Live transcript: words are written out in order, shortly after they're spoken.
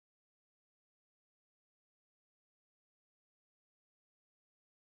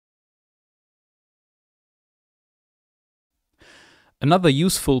Another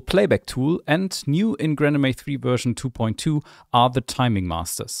useful playback tool and new in grandMA3 version 2.2 are the timing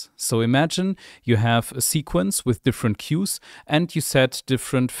masters. So imagine you have a sequence with different cues and you set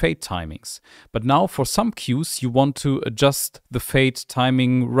different fade timings. But now for some cues you want to adjust the fade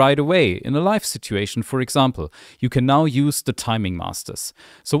timing right away in a live situation, for example. You can now use the timing masters.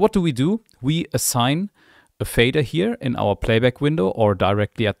 So what do? We assign a fader here in our playback window or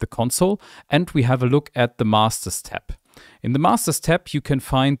directly at the console, and we have a look at the Masters tab. In the Masters tab, you can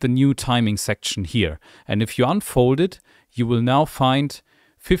find the new timing section here. And if you unfold it, you will now find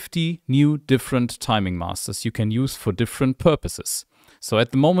 50 new different timing masters you can use for different purposes. So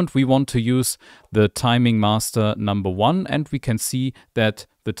at the moment, we want to use the timing master number 1, and we can see that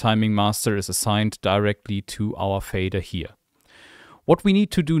the timing master is assigned directly to our fader here. What we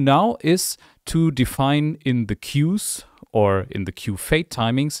need to do now is to define in the cues or in the cue fade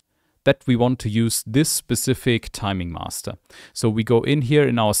timings that we want to use this specific timing master. So we go in here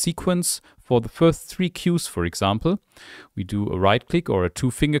in our sequence for the first 3 cues, for example. We do a right click or a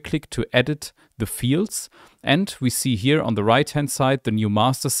 2-finger click to edit the fields. And we see here on the right-hand side the new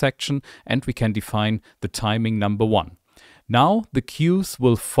master section, and we can define the timing number 1. Now the cues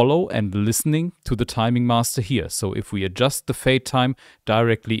will follow and listening to the timing master here. So if we adjust the fade time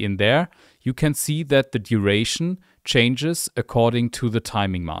directly in there, you can see that the duration changes according to the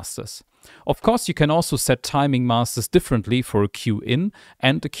timing masters. Of course, you can also set timing masters differently for a cue in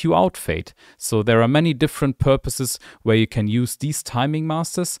and a cue out fade. So there are many different purposes where you can use these timing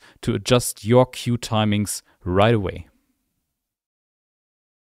masters to adjust your cue timings right away.